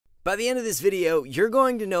By the end of this video, you're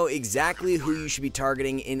going to know exactly who you should be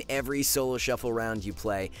targeting in every solo shuffle round you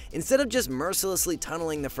play, instead of just mercilessly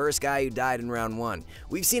tunneling the first guy who died in round 1.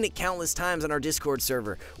 We've seen it countless times on our Discord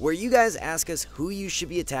server, where you guys ask us who you should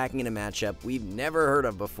be attacking in a matchup we've never heard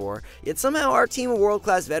of before, yet somehow our team of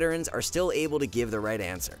world-class veterans are still able to give the right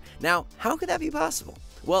answer. Now, how could that be possible?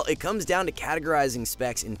 Well, it comes down to categorizing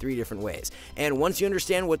specs in 3 different ways, and once you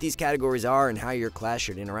understand what these categories are and how your class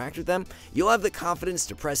should interact with them, you'll have the confidence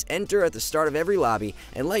to press enter at the start of every lobby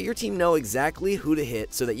and let your team know exactly who to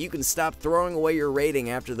hit so that you can stop throwing away your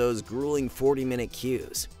rating after those grueling 40-minute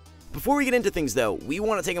queues. Before we get into things though, we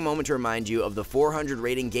want to take a moment to remind you of the 400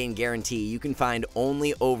 rating gain guarantee you can find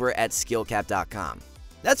only over at skillcap.com.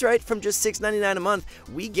 That's right, from just $6.99 a month,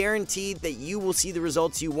 we guarantee that you will see the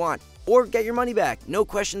results you want, or get your money back, no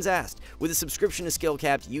questions asked. With a subscription to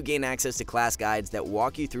SkillCapped, you gain access to class guides that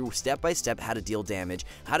walk you through step-by-step how to deal damage,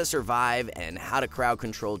 how to survive, and how to crowd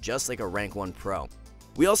control just like a Rank 1 pro.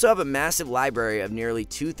 We also have a massive library of nearly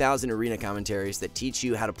 2,000 arena commentaries that teach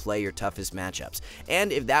you how to play your toughest matchups.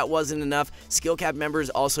 And if that wasn't enough, SkillCap members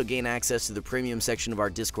also gain access to the premium section of our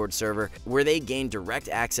Discord server, where they gain direct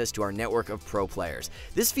access to our network of pro players.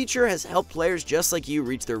 This feature has helped players just like you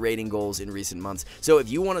reach their rating goals in recent months, so if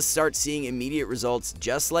you want to start seeing immediate results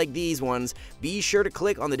just like these ones, be sure to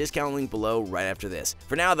click on the discount link below right after this.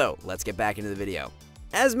 For now though, let's get back into the video.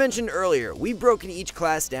 As mentioned earlier, we've broken each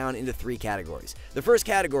class down into 3 categories. The first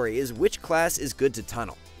category is which class is good to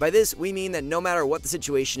tunnel. By this, we mean that no matter what the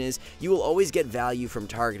situation is, you will always get value from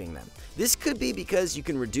targeting them. This could be because you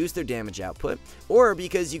can reduce their damage output, or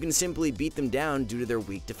because you can simply beat them down due to their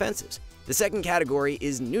weak defenses. The second category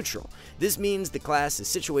is neutral. This means the class is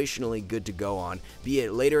situationally good to go on, be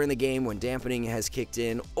it later in the game when dampening has kicked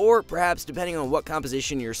in, or perhaps depending on what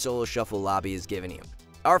composition your solo shuffle lobby is giving you.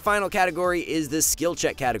 Our final category is the skill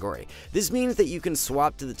check category. This means that you can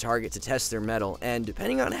swap to the target to test their mettle, and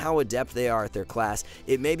depending on how adept they are at their class,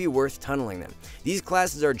 it may be worth tunneling them. These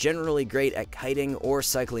classes are generally great at kiting or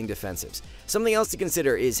cycling defensives. Something else to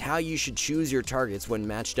consider is how you should choose your targets when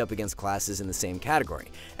matched up against classes in the same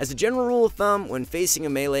category. As a general rule of thumb, when facing a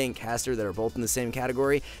melee and caster that are both in the same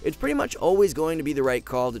category, it's pretty much always going to be the right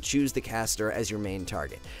call to choose the caster as your main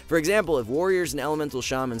target. For example, if warriors and elemental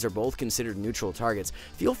shamans are both considered neutral targets,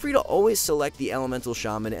 feel free to always select the elemental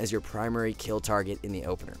shaman as your primary kill target in the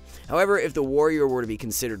opener. However, if the warrior were to be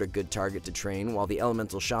considered a good target to train while the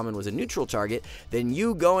elemental shaman was a neutral target, then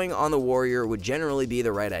you going on the warrior would generally be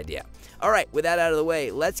the right idea. Alright, with that out of the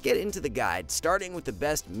way, let's get into the guide, starting with the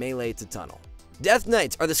best melee to tunnel. Death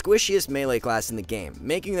Knights are the squishiest melee class in the game,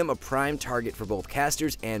 making them a prime target for both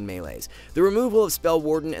casters and melees. The removal of Spell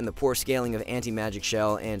Warden and the poor scaling of Anti-Magic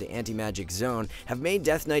Shell and Anti-Magic Zone have made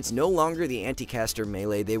Death Knights no longer the anti-caster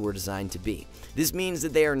melee they were designed to be. This means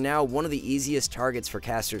that they are now one of the easiest targets for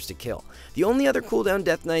casters to kill. The only other cooldown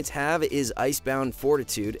Death Knights have is Icebound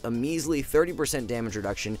Fortitude, a measly 30% damage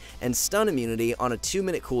reduction, and stun immunity on a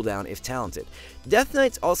 2-minute cooldown if talented. Death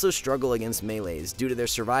Knights also struggle against melees due to their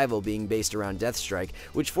survival being based around Death Strike,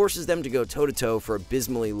 which forces them to go toe-to-toe for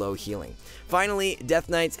abysmally low healing. Finally, Death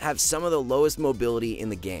Knights have some of the lowest mobility in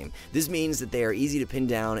the game. This means that they are easy to pin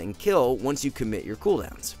down and kill once you commit your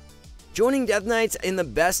cooldowns. Joining Death Knights in the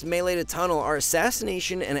best melee to tunnel are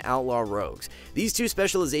Assassination and Outlaw Rogues. These 2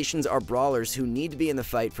 specializations are brawlers who need to be in the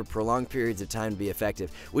fight for prolonged periods of time to be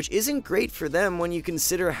effective, which isn't great for them when you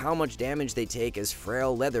consider how much damage they take as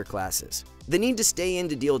frail leather classes. The need to stay in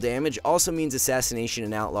to deal damage also means Assassination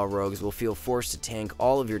and Outlaw Rogues will feel forced to tank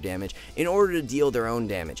all of your damage in order to deal their own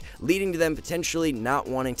damage, leading to them potentially not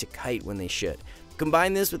wanting to kite when they should.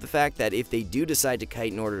 Combine this with the fact that if they do decide to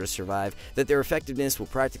kite in order to survive, that their effectiveness will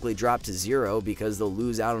practically drop to 0 because they'll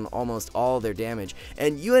lose out on almost all their damage,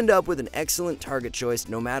 and you end up with an excellent target choice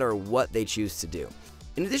no matter what they choose to do.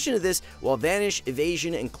 In addition to this, while Vanish,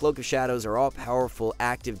 Evasion, and Cloak of Shadows are all powerful,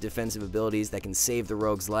 active defensive abilities that can save the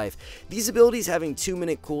rogue's life, these abilities having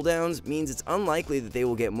 2-minute cooldowns means it's unlikely that they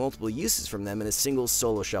will get multiple uses from them in a single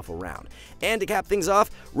solo shuffle round. And to cap things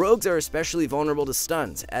off, rogues are especially vulnerable to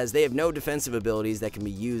stuns, as they have no defensive abilities that can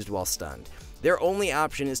be used while stunned. Their only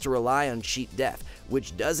option is to rely on cheat death,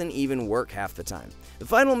 which doesn't even work half the time. The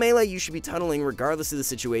final melee you should be tunneling regardless of the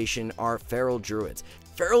situation are Feral Druids.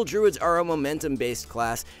 Feral Druids are a momentum-based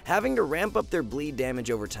class, having to ramp up their bleed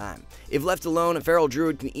damage over time. If left alone, a Feral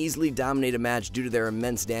Druid can easily dominate a match due to their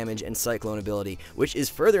immense damage and Cyclone ability, which is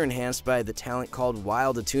further enhanced by the talent called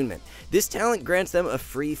Wild Attunement. This talent grants them a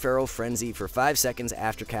free Feral Frenzy for 5 seconds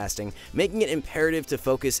after casting, making it imperative to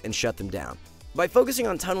focus and shut them down. By focusing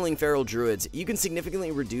on tunneling feral druids, you can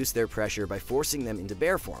significantly reduce their pressure by forcing them into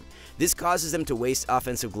bear form. This causes them to waste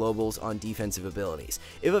offensive globals on defensive abilities.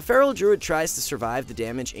 If a feral druid tries to survive the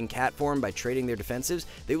damage in cat form by trading their defensives,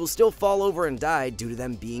 they will still fall over and die due to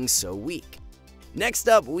them being so weak. Next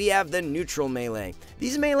up, we have the neutral melee.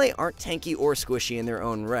 These melee aren't tanky or squishy in their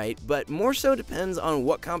own right, but more so depends on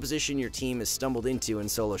what composition your team has stumbled into in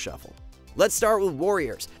solo shuffle. Let's start with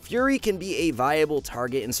warriors. Fury can be a viable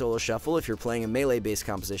target in solo shuffle if you're playing a melee-based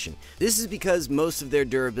composition. This is because most of their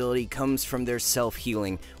durability comes from their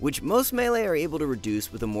self-healing, which most melee are able to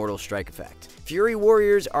reduce with a Mortal Strike effect. Fury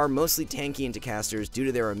warriors are mostly tanky into casters due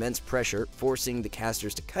to their immense pressure, forcing the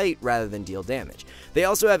casters to kite rather than deal damage. They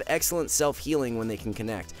also have excellent self-healing when they can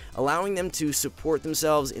connect, allowing them to support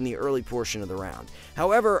themselves in the early portion of the round.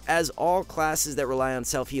 However, as all classes that rely on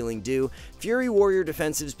self-healing do, Fury warrior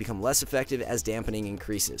defensives become less effective as dampening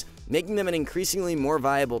increases, making them an increasingly more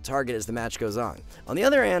viable target as the match goes on. On the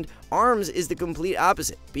other hand, Arms is the complete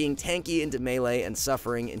opposite, being tanky into melee and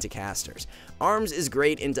suffering into casters. Arms is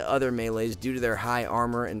great into other melees due to their high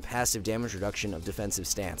armor and passive damage reduction of defensive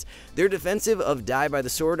stance. Their defensive of Die by the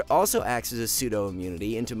Sword also acts as a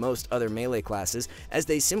pseudo-immunity into most other melee classes, as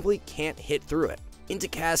they simply can't hit through it. Into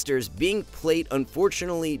casters, being plate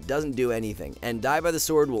unfortunately doesn't do anything, and Die by the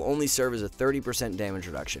Sword will only serve as a 30% damage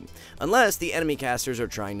reduction, unless the enemy casters are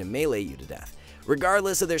trying to melee you to death.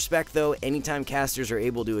 Regardless of their spec though, anytime casters are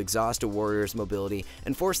able to exhaust a warrior's mobility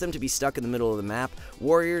and force them to be stuck in the middle of the map,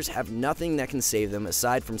 warriors have nothing that can save them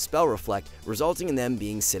aside from Spell Reflect, resulting in them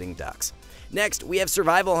being sitting ducks. Next, we have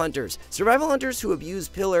Survival Hunters. Survival Hunters who abuse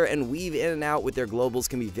Pillar and weave in and out with their globals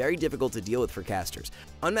can be very difficult to deal with for casters.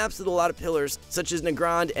 On maps with a lot of pillars, such as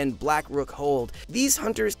Nagrand and Black Rook Hold, these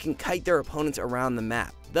hunters can kite their opponents around the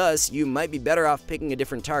map. Thus, you might be better off picking a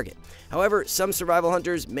different target. However, some Survival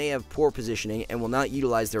Hunters may have poor positioning and will not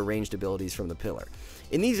utilize their ranged abilities from the pillar.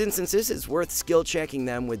 In these instances, it's worth skill checking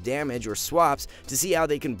them with damage or swaps to see how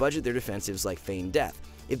they can budget their defensives like Feigned Death.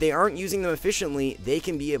 If they aren't using them efficiently, they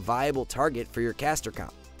can be a viable target for your caster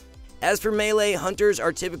comp. As for melee, hunters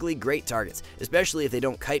are typically great targets, especially if they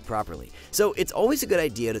don't kite properly. So it's always a good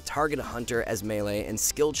idea to target a hunter as melee and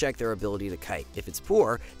skill check their ability to kite. If it's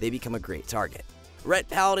poor, they become a great target. Ret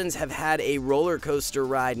Paladins have had a roller coaster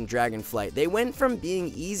ride in Dragonflight. They went from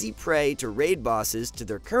being easy prey to raid bosses to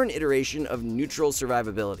their current iteration of neutral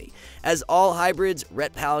survivability. As all hybrids,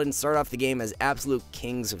 Ret Paladins start off the game as absolute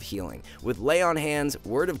kings of healing, with Lay on Hands,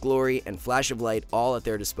 Word of Glory, and Flash of Light all at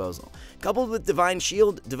their disposal. Coupled with Divine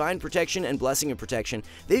Shield, Divine Protection, and Blessing of Protection,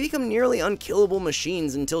 they become nearly unkillable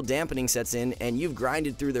machines until dampening sets in and you've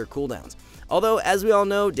grinded through their cooldowns. Although, as we all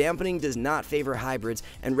know, dampening does not favor hybrids,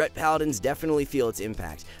 and Ret Paladins definitely feel its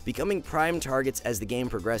impact, becoming prime targets as the game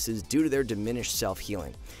progresses due to their diminished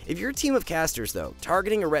self-healing. If you're a team of casters though,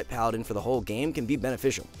 targeting a Ret Paladin for the whole game can be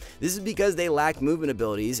beneficial. This is because they lack movement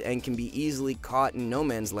abilities and can be easily caught in no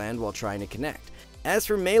man's land while trying to connect. As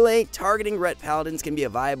for melee, targeting Ret Paladins can be a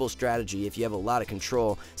viable strategy if you have a lot of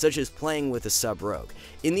control, such as playing with a sub-rogue.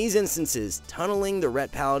 In these instances, tunneling the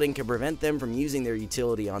Ret Paladin can prevent them from using their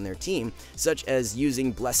utility on their team, such as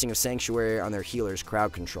using Blessing of Sanctuary on their healer's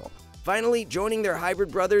crowd control. Finally, joining their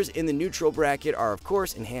hybrid brothers in the neutral bracket are of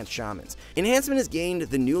course Enhanced Shamans. Enhancement has gained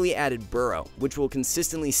the newly added Burrow, which will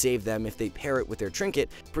consistently save them if they pair it with their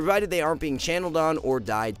trinket, provided they aren't being channeled on or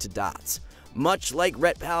died to dots. Much like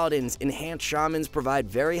Ret Paladins, Enhanced Shamans provide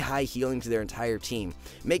very high healing to their entire team,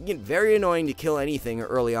 making it very annoying to kill anything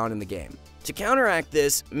early on in the game. To counteract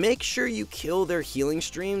this, make sure you kill their healing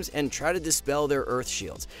streams and try to dispel their earth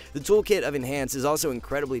shields. The toolkit of Enhance is also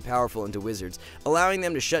incredibly powerful into wizards, allowing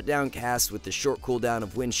them to shut down casts with the short cooldown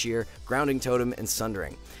of Wind Shear, Grounding Totem, and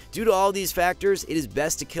Sundering. Due to all these factors, it is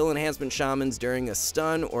best to kill Enhancement Shamans during a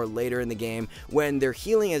stun or later in the game when their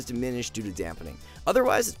healing has diminished due to dampening.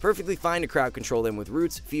 Otherwise, it's perfectly fine to crowd control them with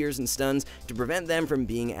roots, fears, and stuns to prevent them from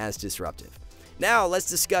being as disruptive. Now, let's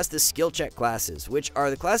discuss the skill check classes, which are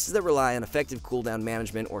the classes that rely on effective cooldown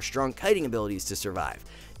management or strong kiting abilities to survive.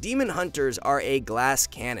 Demon Hunters are a glass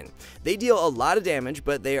cannon. They deal a lot of damage,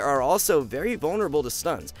 but they are also very vulnerable to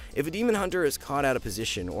stuns. If a Demon Hunter is caught out of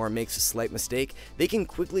position or makes a slight mistake, they can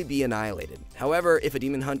quickly be annihilated. However, if a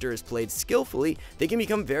Demon Hunter is played skillfully, they can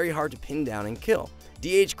become very hard to pin down and kill.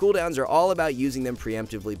 DH cooldowns are all about using them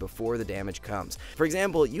preemptively before the damage comes. For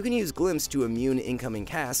example, you can use Glimpse to immune incoming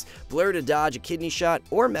casts, Blur to dodge a kidney shot,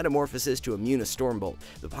 or Metamorphosis to immune a Stormbolt.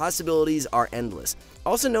 The possibilities are endless.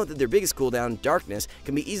 Also note that their biggest cooldown, Darkness,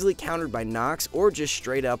 can be easily countered by Nox or just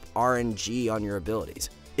straight up RNG on your abilities.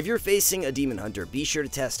 If you're facing a Demon Hunter, be sure to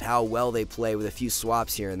test how well they play with a few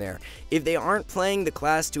swaps here and there. If they aren't playing the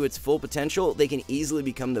class to its full potential, they can easily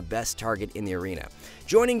become the best target in the arena.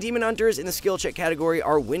 Joining Demon Hunters in the skill check category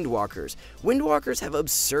are Windwalkers. Windwalkers have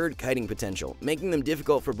absurd kiting potential, making them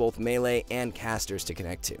difficult for both melee and casters to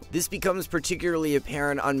connect to. This becomes particularly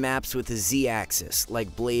apparent on maps with the Z-axis,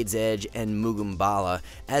 like Blade's Edge and Mugumbala,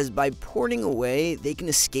 as by porting away, they can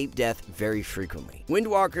escape death very frequently.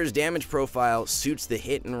 Windwalkers' damage profile suits the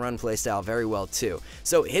hit and run playstyle very well too,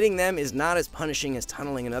 so hitting them is not as punishing as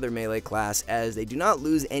tunneling another melee class, as they do not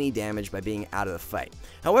lose any damage by being out of the fight.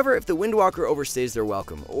 However, if the Windwalker overstays their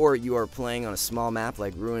welcome, or you are playing on a small map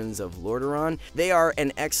like Ruins of Lordaeron, they are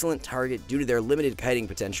an excellent target due to their limited kiting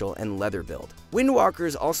potential and leather build.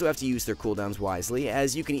 Windwalkers also have to use their cooldowns wisely,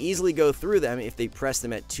 as you can easily go through them if they press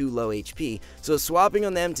them at too low HP, so swapping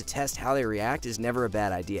on them to test how they react is never a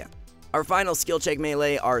bad idea. Our final skill check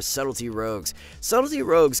melee are Subtlety Rogues. Subtlety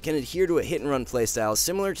Rogues can adhere to a hit-and-run playstyle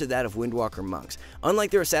similar to that of Windwalker Monks.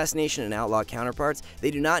 Unlike their Assassination and Outlaw counterparts,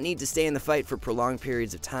 they do not need to stay in the fight for prolonged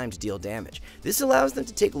periods of time to deal damage. This allows them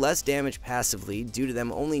to take less damage passively due to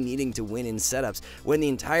them only needing to win in setups when the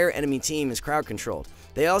entire enemy team is crowd-controlled.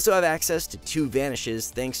 They also have access to 2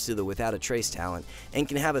 vanishes thanks to the Without a Trace talent, and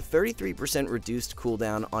can have a 33% reduced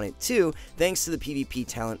cooldown on it too thanks to the PvP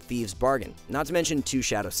talent Thieves Bargain, not to mention 2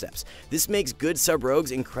 Shadow Steps. This makes good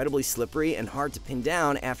sub-rogues incredibly slippery and hard to pin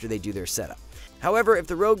down after they do their setup. However, if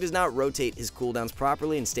the rogue does not rotate his cooldowns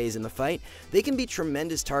properly and stays in the fight, they can be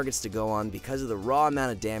tremendous targets to go on because of the raw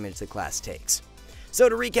amount of damage the class takes. So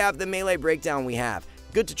to recap the melee breakdown we have: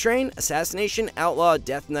 good to train, Assassination, Outlaw,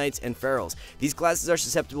 Death Knights, and Ferals. These classes are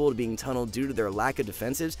susceptible to being tunneled due to their lack of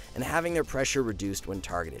defensives and having their pressure reduced when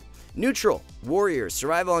targeted. Neutral, Warriors,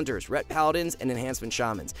 Survival Hunters, Ret Paladins, and Enhancement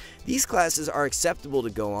Shamans. These classes are acceptable to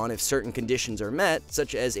go on if certain conditions are met,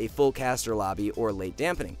 such as a full caster lobby or late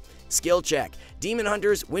dampening. Skill check: Demon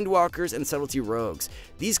Hunters, Windwalkers, and Subtlety Rogues.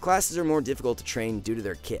 These classes are more difficult to train due to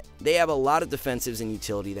their kit. They have a lot of defensives and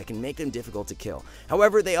utility that can make them difficult to kill.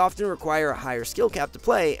 However, they often require a higher skill cap to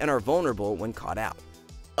play and are vulnerable when caught out.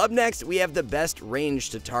 Up next, we have the best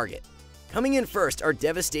range to target. Coming in first are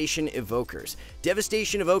Devastation Evokers.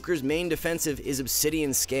 Devastation Evokers' main defensive is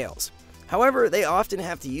Obsidian Scales. However, they often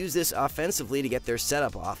have to use this offensively to get their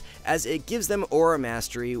setup off, as it gives them aura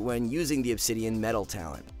mastery when using the Obsidian Metal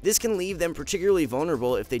talent. This can leave them particularly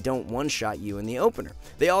vulnerable if they don't one-shot you in the opener.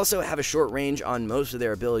 They also have a short range on most of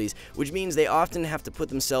their abilities, which means they often have to put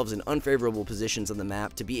themselves in unfavorable positions on the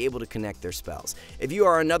map to be able to connect their spells. If you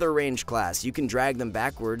are another ranged class, you can drag them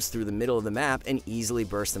backwards through the middle of the map and easily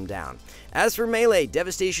burst them down. As for melee,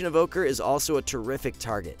 Devastation Evoker is also a terrific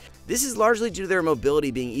target. This is largely due to their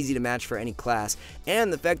mobility being easy to match for any class,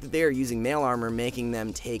 and the fact that they are using mail armor making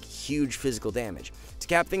them take huge physical damage. To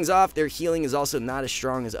cap things off, their healing is also not as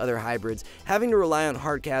strong as other hybrids, having to rely on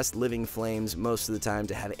hardcast Living Flames most of the time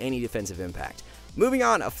to have any defensive impact. Moving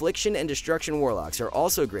on, Affliction and Destruction Warlocks are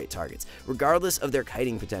also great targets, regardless of their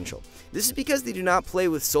kiting potential. This is because they do not play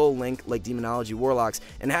with Soul Link like Demonology Warlocks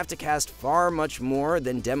and have to cast far much more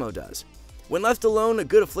than Demo does. When left alone, a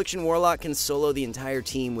good Affliction Warlock can solo the entire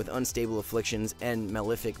team with Unstable Afflictions and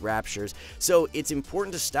Malefic Raptures, so it's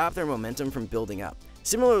important to stop their momentum from building up.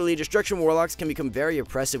 Similarly, Destruction Warlocks can become very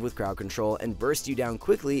oppressive with crowd control and burst you down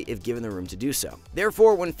quickly if given the room to do so.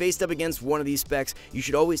 Therefore, when faced up against one of these specs, you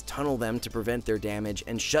should always tunnel them to prevent their damage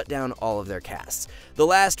and shut down all of their casts. The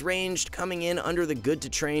last ranged coming in under the good to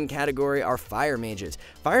train category are Fire Mages.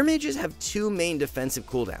 Fire Mages have 2 main defensive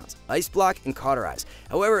cooldowns, Ice Block and Cauterize.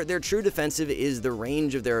 However, their true defensive is the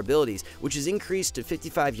range of their abilities, which is increased to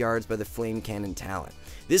 55 yards by the Flame Cannon talent.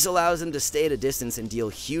 This allows them to stay at a distance and deal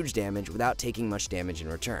huge damage without taking much damage in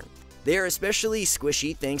return. They are especially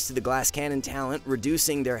squishy thanks to the Glass Cannon talent,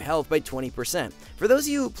 reducing their health by 20%. For those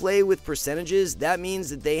of you who play with percentages, that means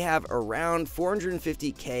that they have around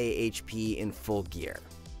 450k HP in full gear.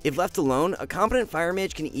 If left alone, a competent Fire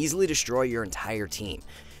Mage can easily destroy your entire team.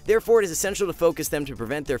 Therefore, it is essential to focus them to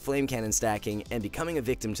prevent their Flame Cannon stacking and becoming a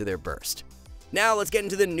victim to their burst. Now let's get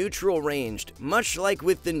into the neutral ranged. Much like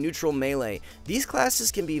with the neutral melee, these classes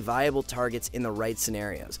can be viable targets in the right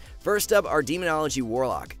scenarios. First up are Demonology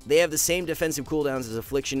Warlock. They have the same defensive cooldowns as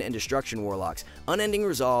Affliction and Destruction Warlocks, Unending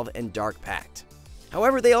Resolve and Dark Pact.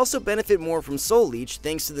 However, they also benefit more from Soul Leech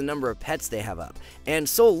thanks to the number of pets they have up, and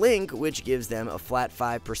Soul Link, which gives them a flat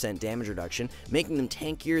 5% damage reduction, making them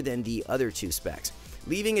tankier than the other 2 specs.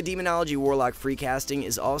 Leaving a Demonology Warlock free casting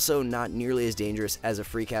is also not nearly as dangerous as a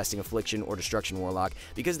free casting Affliction or Destruction Warlock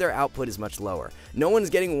because their output is much lower. No one's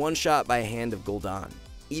getting one shot by a Hand of Gul'dan.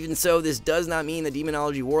 Even so, this does not mean that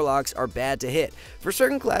Demonology Warlocks are bad to hit. For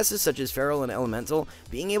certain classes such as Feral and Elemental,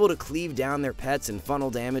 being able to cleave down their pets and funnel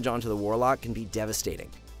damage onto the Warlock can be devastating.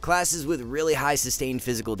 Classes with really high sustained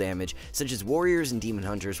physical damage, such as Warriors and Demon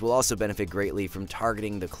Hunters, will also benefit greatly from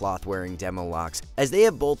targeting the cloth-wearing Demo Locks, as they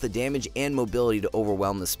have both the damage and mobility to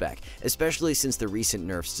overwhelm the spec, especially since the recent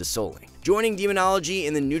nerfs to Souling. Joining Demonology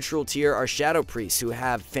in the neutral tier are Shadow Priests, who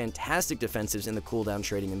have fantastic defensives in the cooldown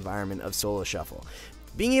trading environment of Solo Shuffle.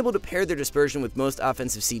 Being able to pair their dispersion with most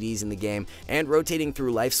offensive CDs in the game and rotating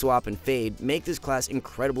through Life Swap and Fade make this class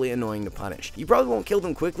incredibly annoying to punish. You probably won't kill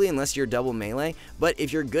them quickly unless you're double melee, but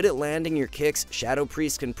if you're good at landing your kicks, Shadow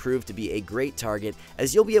Priest can prove to be a great target,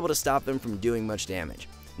 as you'll be able to stop them from doing much damage.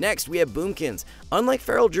 Next, we have Boomkins. Unlike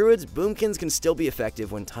Feral Druids, Boomkins can still be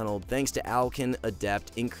effective when tunneled thanks to Owlkin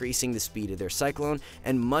Adept increasing the speed of their Cyclone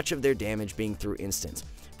and much of their damage being through instants.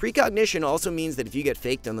 Precognition also means that if you get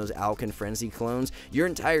faked on those Owlkin Frenzy clones, your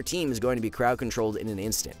entire team is going to be crowd controlled in an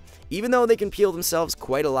instant. Even though they can peel themselves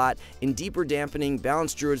quite a lot, in deeper dampening,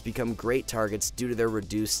 balanced druids become great targets due to their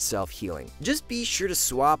reduced self-healing. Just be sure to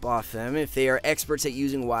swap off them if they are experts at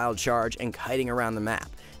using Wild Charge and kiting around the map.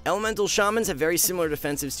 Elemental Shamans have very similar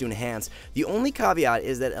defensives to Enhance. The only caveat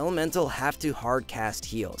is that Elemental have to hard cast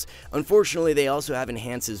heals. Unfortunately, they also have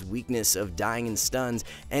Enhance's weakness of dying in stuns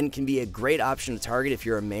and can be a great option to target if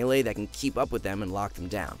you're a melee that can keep up with them and lock them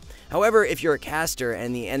down. However, if you're a caster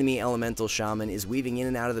and the enemy Elemental Shaman is weaving in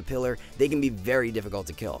and out of the pillar, they can be very difficult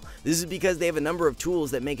to kill. This is because they have a number of tools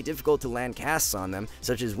that make it difficult to land casts on them,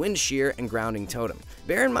 such as Wind Shear and Grounding Totem.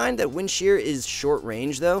 Bear in mind that Wind Shear is short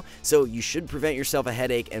range though, so you should prevent yourself a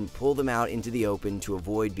headache and pull them out into the open to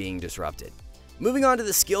avoid being disrupted. Moving on to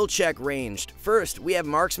the skill check ranged. First, we have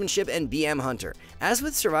Marksmanship and BM Hunter. As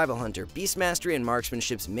with Survival Hunter, Beast Mastery and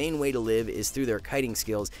Marksmanship's main way to live is through their kiting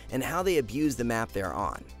skills and how they abuse the map they're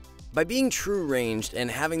on. By being true ranged and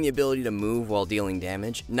having the ability to move while dealing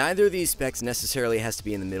damage, neither of these specs necessarily has to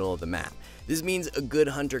be in the middle of the map. This means a good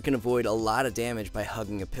hunter can avoid a lot of damage by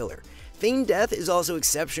hugging a pillar. Feigned Death is also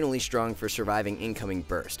exceptionally strong for surviving incoming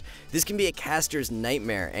burst. This can be a caster's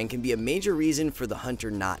nightmare and can be a major reason for the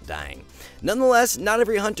hunter not dying. Nonetheless, not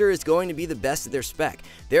every hunter is going to be the best at their spec,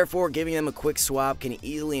 therefore giving them a quick swap can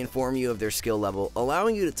easily inform you of their skill level,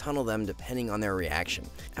 allowing you to tunnel them depending on their reaction.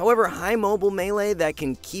 However, high mobile melee that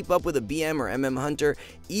can keep up with a BM or MM hunter,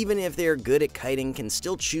 even if they are good at kiting, can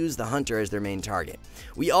still choose the hunter as their main target.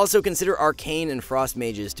 We also consider Arcane and Frost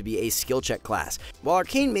Mages to be a skill check class. While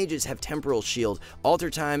Arcane Mages have Temporal Shield, Alter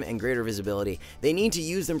Time, and greater visibility, they need to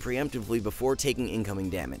use them preemptively before taking incoming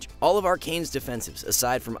damage. All of Arcane's defensives,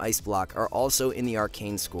 aside from Ice Block, are also in the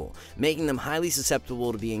Arcane school, making them highly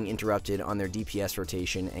susceptible to being interrupted on their DPS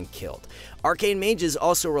rotation and killed. Arcane Mages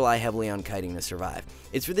also rely heavily on kiting to survive.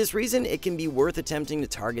 It's for this reason it can be worth attempting to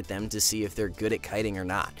target them to see if they're good at kiting or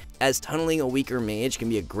not, as tunneling a weaker mage can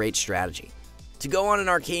be a great strategy. To go on an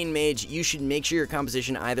Arcane Mage, you should make sure your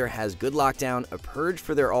composition either has good lockdown, a purge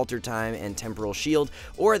for their Alter Time and Temporal Shield,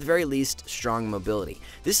 or at the very least, strong mobility.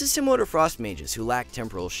 This is similar to Frost Mages, who lack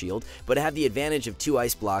Temporal Shield, but have the advantage of 2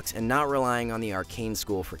 Ice Blocks and not relying on the Arcane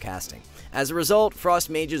School for casting. As a result, Frost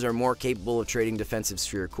Mages are more capable of trading defensive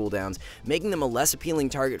sphere cooldowns, making them a less appealing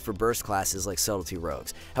target for burst classes like Subtlety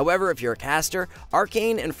Rogues. However, if you're a caster,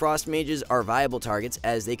 Arcane and Frost Mages are viable targets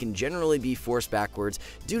as they can generally be forced backwards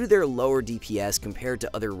due to their lower DPS compared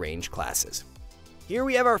to other range classes. Here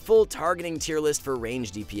we have our full targeting tier list for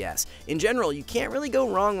range DPS. In general, you can't really go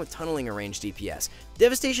wrong with tunneling a range DPS.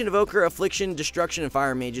 Devastation Evoker, Affliction, Destruction, and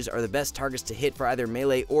Fire Mages are the best targets to hit for either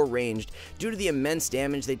melee or ranged due to the immense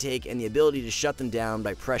damage they take and the ability to shut them down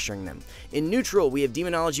by pressuring them. In neutral, we have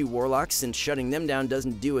Demonology Warlocks, since shutting them down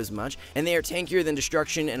doesn't do as much, and they are tankier than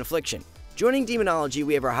Destruction and Affliction. Joining Demonology,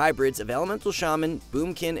 we have our hybrids of Elemental Shaman,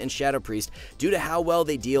 Boomkin, and Shadow Priest due to how well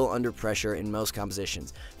they deal under pressure in most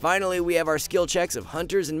compositions. Finally, we have our skill checks of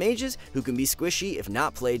Hunters and Mages who can be squishy if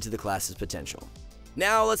not played to the class's potential.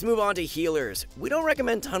 Now let's move on to healers. We don't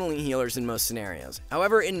recommend tunneling healers in most scenarios.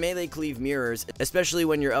 However, in melee cleave mirrors, especially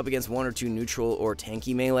when you're up against 1 or 2 neutral or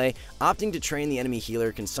tanky melee, opting to train the enemy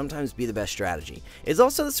healer can sometimes be the best strategy. It's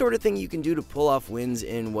also the sort of thing you can do to pull off wins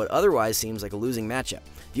in what otherwise seems like a losing matchup.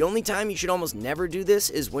 The only time you should almost never do this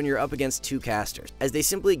is when you're up against 2 casters, as they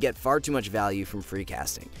simply get far too much value from free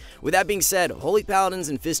casting. With that being said, Holy Paladins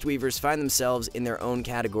and Fistweavers find themselves in their own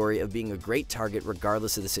category of being a great target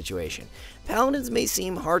regardless of the situation. Paladins may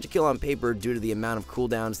seem hard to kill on paper due to the amount of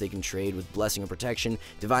cooldowns they can trade with Blessing of Protection,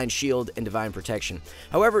 Divine Shield, and Divine Protection.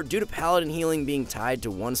 However, due to Paladin healing being tied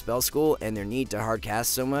to one spell school and their need to hard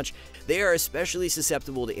cast so much, they are especially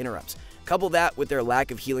susceptible to interrupts. Couple that with their lack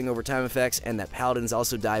of healing over time effects and that paladins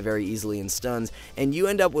also die very easily in stuns, and you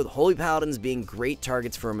end up with holy paladins being great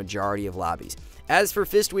targets for a majority of lobbies. As for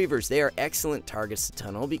Fist Weavers, they are excellent targets to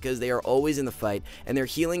tunnel because they are always in the fight and their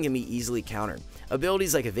healing can be easily countered.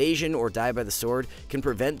 Abilities like Evasion or Die by the Sword can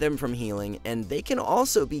prevent them from healing, and they can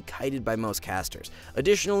also be kited by most casters.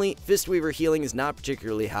 Additionally, Fist Weaver healing is not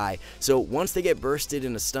particularly high, so once they get bursted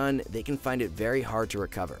in a stun, they can find it very hard to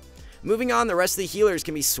recover. Moving on, the rest of the healers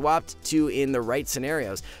can be swapped to in the right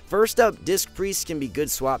scenarios. First up, Disc Priests can be good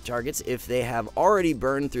swap targets if they have already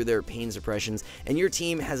burned through their pain suppressions and your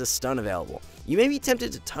team has a stun available. You may be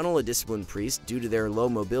tempted to tunnel a Disciplined Priest due to their low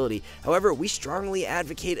mobility, however, we strongly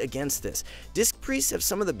advocate against this. Disc Priests have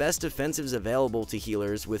some of the best defensives available to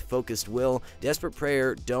healers with Focused Will, Desperate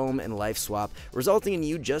Prayer, Dome, and Life Swap, resulting in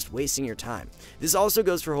you just wasting your time. This also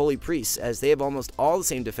goes for Holy Priests, as they have almost all the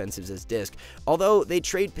same defensives as Disc, although they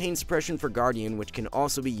trade Pain Suppression for Guardian, which can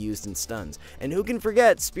also be used in stuns. And who can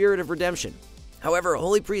forget Spirit of Redemption? However,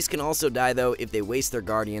 Holy Priests can also die though if they waste their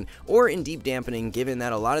Guardian, or in Deep Dampening, given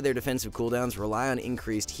that a lot of their defensive cooldowns rely on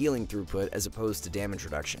increased healing throughput as opposed to damage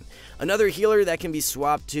reduction. Another healer that can be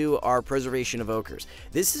swapped to are Preservation Evokers.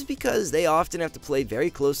 This is because they often have to play very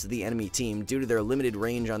close to the enemy team due to their limited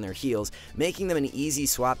range on their heals, making them an easy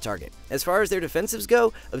swap target. As far as their defensives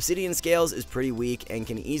go, Obsidian Scales is pretty weak and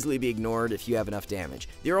can easily be ignored if you have enough damage.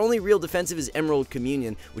 Their only real defensive is Emerald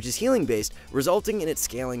Communion, which is healing based, resulting in it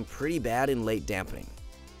scaling pretty bad in late dampening.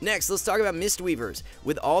 Next, let's talk about Mistweavers.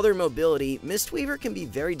 With all their mobility, Mistweaver can be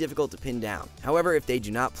very difficult to pin down. However, if they do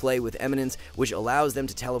not play with Eminence, which allows them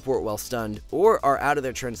to teleport while stunned, or are out of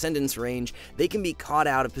their Transcendence range, they can be caught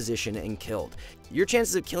out of position and killed. Your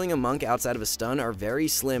chances of killing a monk outside of a stun are very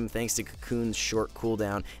slim thanks to Cocoon's short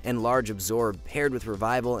cooldown and large absorb paired with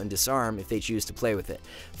revival and disarm if they choose to play with it.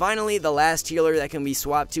 Finally, the last healer that can be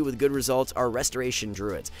swapped to with good results are Restoration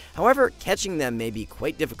Druids. However, catching them may be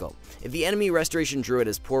quite difficult. If the enemy Restoration Druid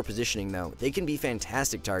has poor positioning though, they can be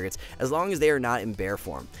fantastic targets as long as they are not in bear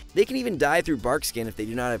form. They can even die through Bark Skin if they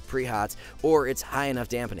do not have pre-hots or it's high enough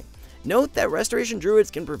dampening. Note that Restoration Druids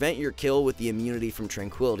can prevent your kill with the immunity from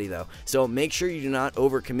Tranquility though, so make sure you do not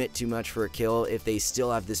overcommit too much for a kill if they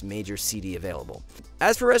still have this major CD available.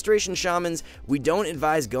 As for Restoration Shamans, we don't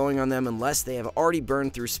advise going on them unless they have already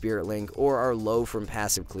burned through Spirit Link or are low from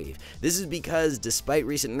passive cleave. This is because, despite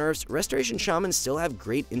recent nerfs, Restoration Shamans still have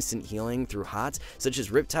great instant healing through hots such as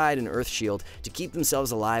Riptide and Earth Shield to keep themselves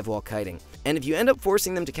alive while kiting. And if you end up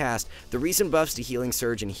forcing them to cast, the recent buffs to Healing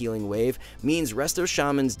Surge and Healing Wave means Resto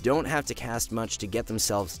Shamans don't have to cast much to get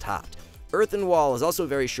themselves topped. Earthen Wall is also a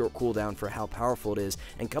very short cooldown for how powerful it is,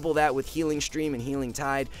 and couple that with Healing Stream and Healing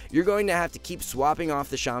Tide, you're going to have to keep swapping off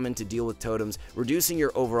the Shaman to deal with totems, reducing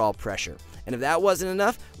your overall pressure. And if that wasn't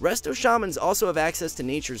enough, Resto Shamans also have access to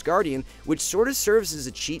Nature's Guardian, which sort of serves as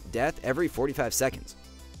a cheat death every 45 seconds.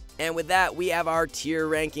 And with that, we have our tier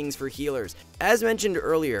rankings for healers. As mentioned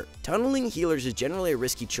earlier, tunneling healers is generally a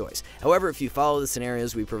risky choice. However, if you follow the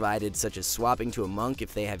scenarios we provided, such as swapping to a monk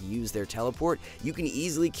if they have used their teleport, you can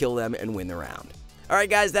easily kill them and win the round. Alright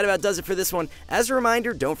guys, that about does it for this one. As a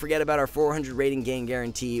reminder, don't forget about our 400 rating gain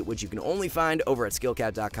guarantee, which you can only find over at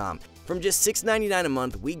skillcap.com. From just $6.99 a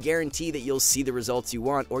month, we guarantee that you'll see the results you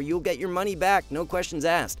want, or you'll get your money back, no questions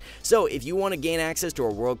asked. So if you want to gain access to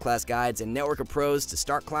our world-class guides and network of pros to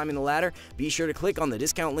start climbing the ladder, be sure to click on the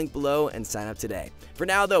discount link below and sign up today. For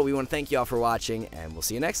now though, we want to thank you all for watching, and we'll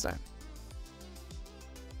see you next time.